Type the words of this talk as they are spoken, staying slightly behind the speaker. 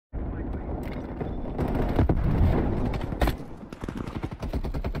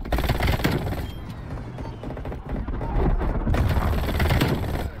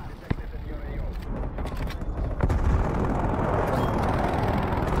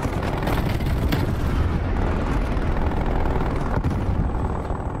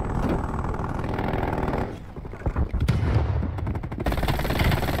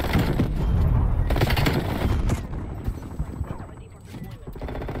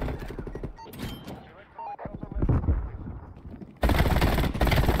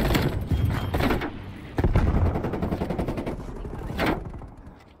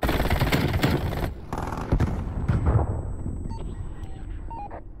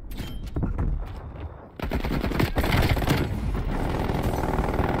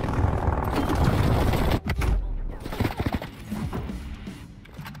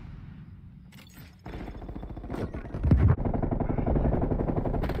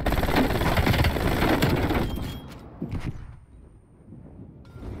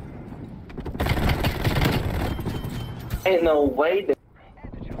Ain't no way that.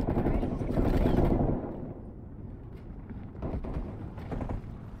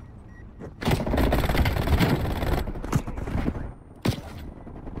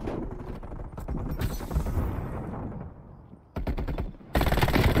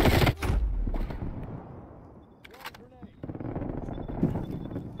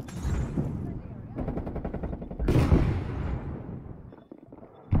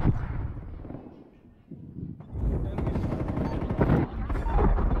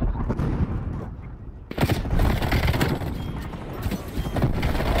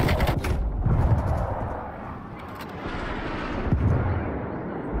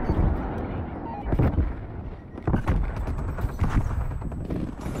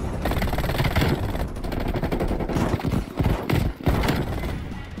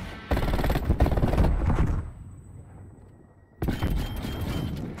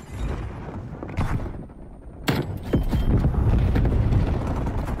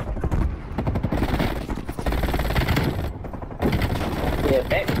 Yeah,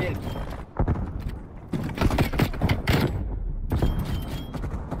 back then.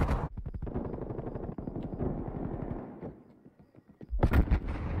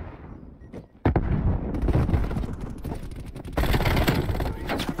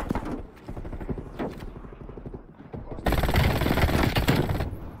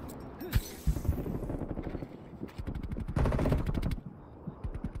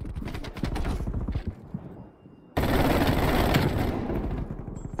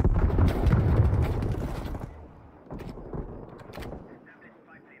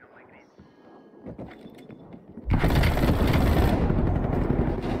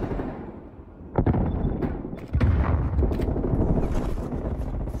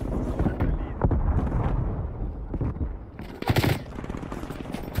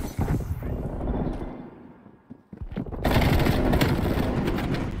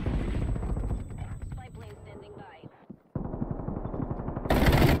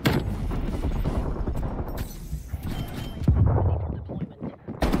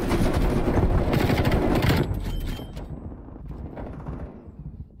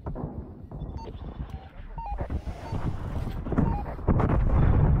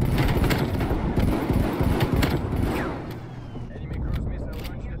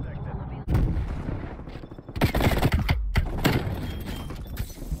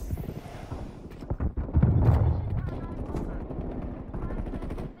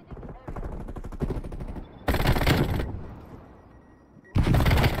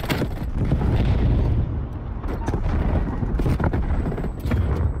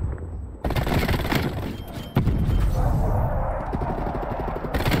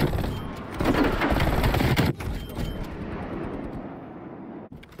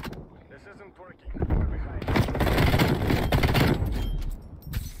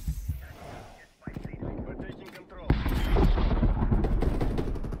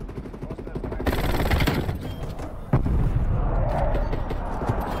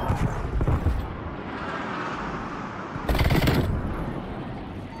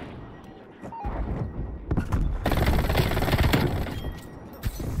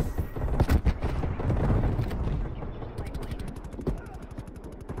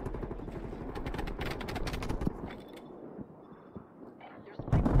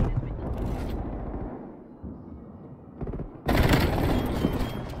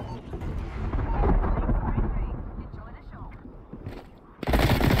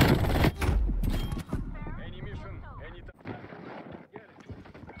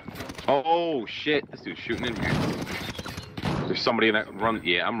 Oh shit, this dude's shooting in here. There's somebody in that run.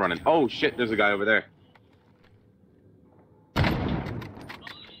 Yeah, I'm running. Oh shit, there's a guy over there.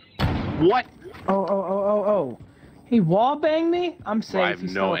 What? Oh. He wall banged me? I'm safe. I have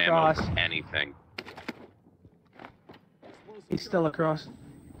He's no still ammo across. for anything. He's still across.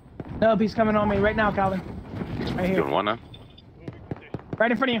 Nope, he's coming on me right now, Calvin. Right here. Doing what now?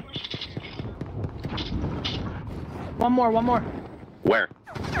 Right in front of you. One more. Where?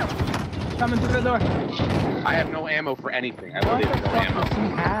 Coming through the door. I have no ammo for anything. I What literally the have no fuck ammo. does he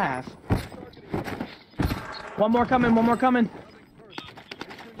have? One more coming.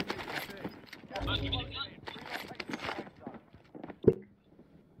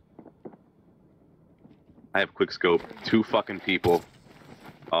 I have quick scope. 2 fucking people.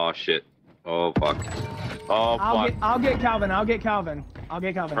 Oh shit. Oh fuck. Oh fuck. I'll get Calvin.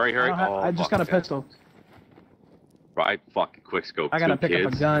 Hurry. I just got a pistol. Right, fucking quick scope. I gotta 2 pick kids.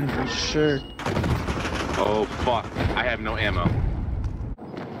 up a gun for sure. Oh fuck. I have no ammo.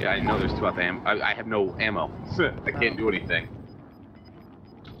 Yeah, I know there's 2 out there. I have no ammo. I can't do anything.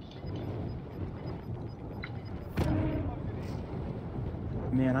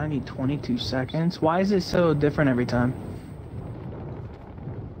 man, I need 22 seconds. Why is it so different every time?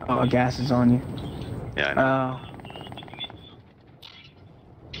 Oh, gas is on you. Yeah, I know. Oh.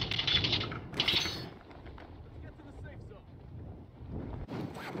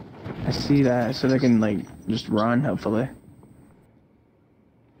 I see that, so they can, like, just run, hopefully.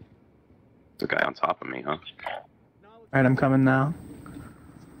 There's a guy on top of me, huh? Alright, I'm coming now.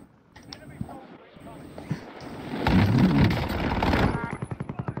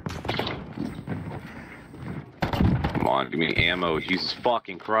 Come on, give me ammo. Jesus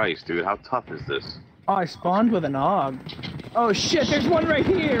fucking Christ, dude. How tough is this? Oh, I spawned with an AUG. Oh shit, there's one right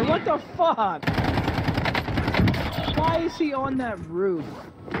here! What the fuck? Why is he on that roof?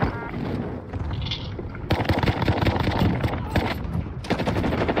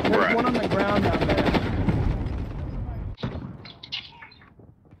 There's one on the ground down there.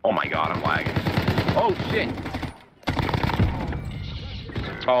 Oh my god, I'm lagging. Oh shit!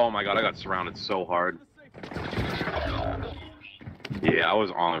 Oh my god, I got surrounded so hard. Yeah, I was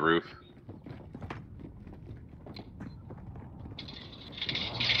on the roof.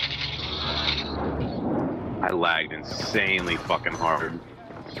 I lagged insanely fucking hard.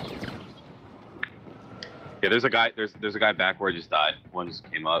 Yeah, there's a guy. There's a guy back where I just died. One just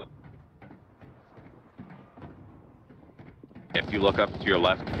came up. If you look up to your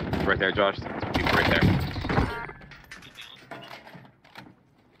left, right there, Josh. He's right there.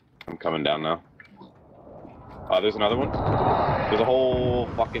 I'm coming down now. There's another one. There's a whole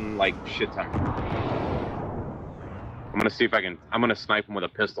fucking like shit ton. I'm gonna see if I can. I'm gonna snipe him with a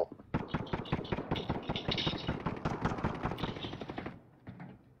pistol.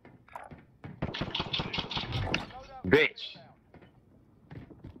 Bitch.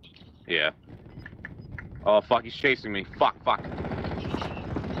 Yeah. Oh fuck, he's chasing me. Fuck.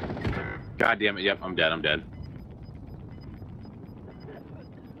 God damn it. Yep, I'm dead.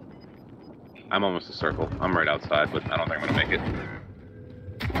 I'm almost a circle. I'm right outside, but I don't think I'm gonna make it.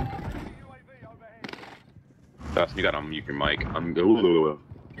 Dustin, you gotta unmute your mic.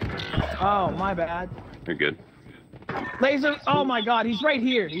 Oh, my bad. You're good. Laser, oh my god, he's right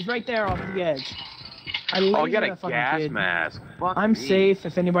here. He's right there off the edge. Oh, you got a gas mask. Fuck I'm me. safe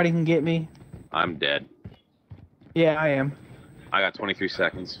if anybody can get me. I'm dead. Yeah, I am. I got 23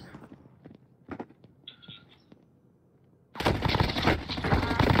 seconds.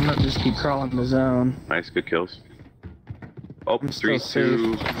 I'm gonna just keep crawling the zone. Nice, good kills. Oh, I'm 3,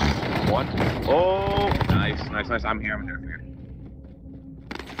 still 2, 1. Oh, nice. I'm here.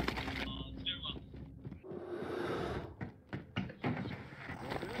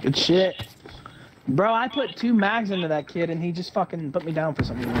 Good shit. Bro, I put 2 mags into that kid and he just fucking put me down for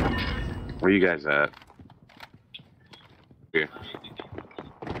some reason. Where you guys at? Here.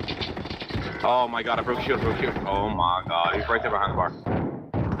 Oh my god, I broke shield. Oh my god, he's right there behind the bar.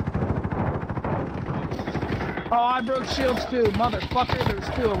 Oh, I broke shields too, motherfucker. There's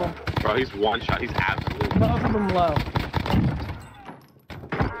 2 of them. Bro, he's one shot. He's absolutely. Both of them low.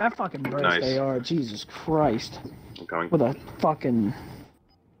 That fucking burst Nice. AR, Jesus Christ. I'm coming. With a fucking...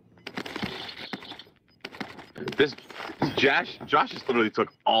 This Josh just literally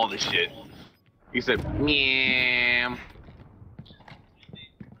took all the shit. He said, "Meow."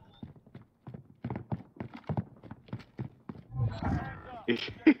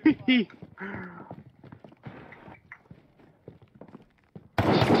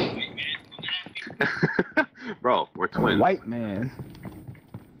 Bro, we're twins. White man.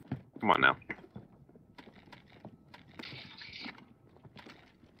 Come on now.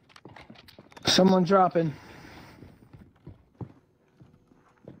 Someone dropping.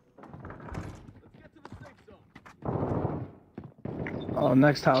 Oh,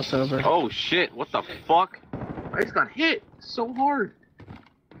 next house over. Oh shit, what the fuck? I just got hit so hard.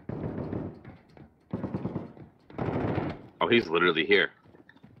 Oh, he's literally here.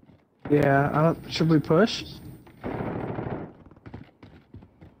 Yeah, should we push?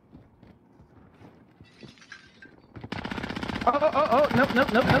 Oh, nope. Get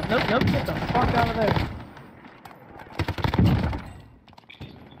the fuck out of there.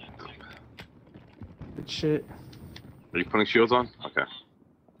 Good shit. Are you putting shields on? Okay.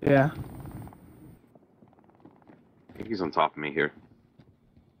 Yeah. I think he's on top of me here.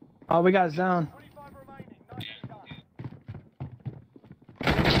 Oh, we got a zone.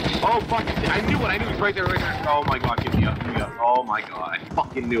 Oh, fuck. I knew it. I knew he was right there. Oh, my God. Give me up. Oh, my God. I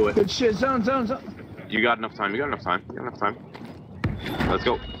fucking knew it. Good shit. Zone. You got enough time. Let's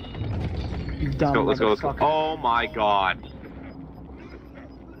go. Let's go. Oh, my God.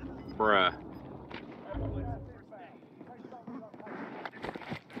 Bruh.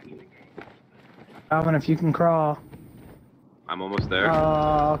 Alvin, if you can crawl. I'm I'm almost there. Come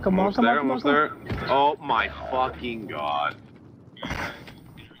on, come on, come on. Almost there. Oh my fucking god.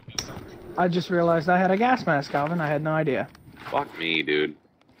 I just realized I had a gas mask, Calvin. I had no idea. Fuck me, dude.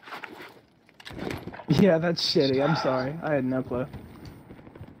 Yeah, that's shitty. I'm sorry. I had no clue.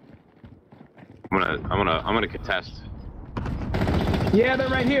 I'm gonna contest. Yeah, they're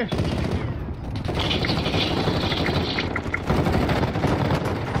right here.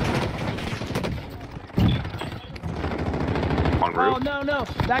 On Oh, roof. no.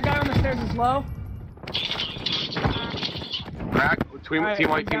 That guy on the stairs is low. Crack. Team Alright,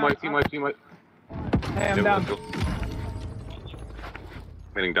 white. Hey, I'm down. I'm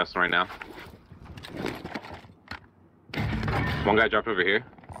hitting Dustin right now. One guy dropped over here.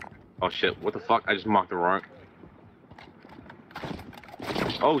 Oh shit, what the fuck? I just mocked the wrong.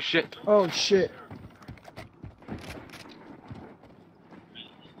 Oh shit. Oh, shit.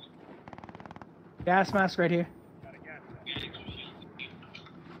 Gas mask right here.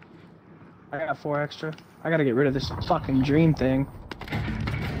 I got 4 extra. I gotta get rid of this fucking dream thing.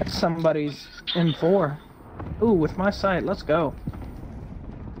 That's somebody's M4. Ooh, with my sight, let's go.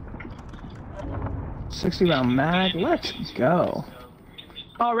 60 round mag, let's go.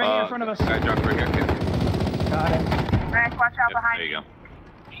 Oh, right here in front of us. Guy dropped right here. Yeah. Got it. Max, watch out behind There you. you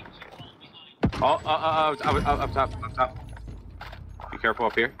go. Oh, up top. Be careful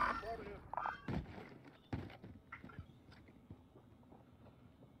up here.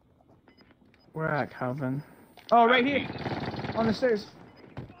 Where at, Calvin? Oh, right here. On the stairs.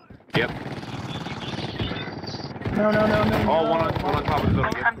 Yep. No. Oh, one on top of the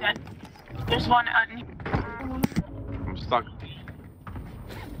building. I'm dead. There's one I'm stuck.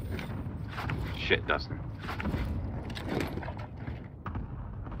 Shit, Dustin.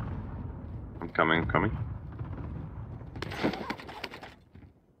 I'm coming.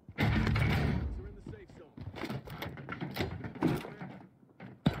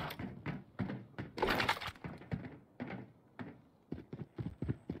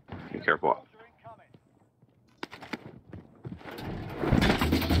 Be careful.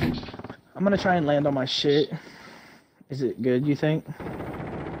 I'm gonna try and land on my shit. Is it good, you think?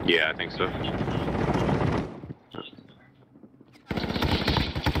 Yeah, I think so.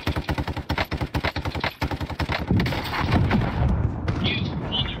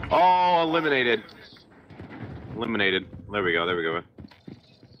 Oh, eliminated. There we go.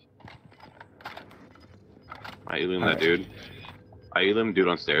 I eliminated that dude. I eliminated dude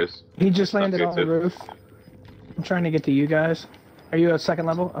on stairs. He just landed good on the too. roof. I'm trying to get to you guys. Are you at second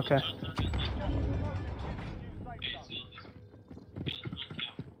level? Okay.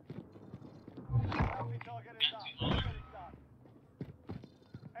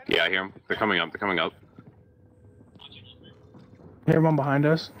 Yeah, I hear them. They're coming up. Here, one behind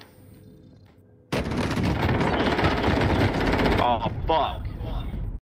us. Oh, fuck.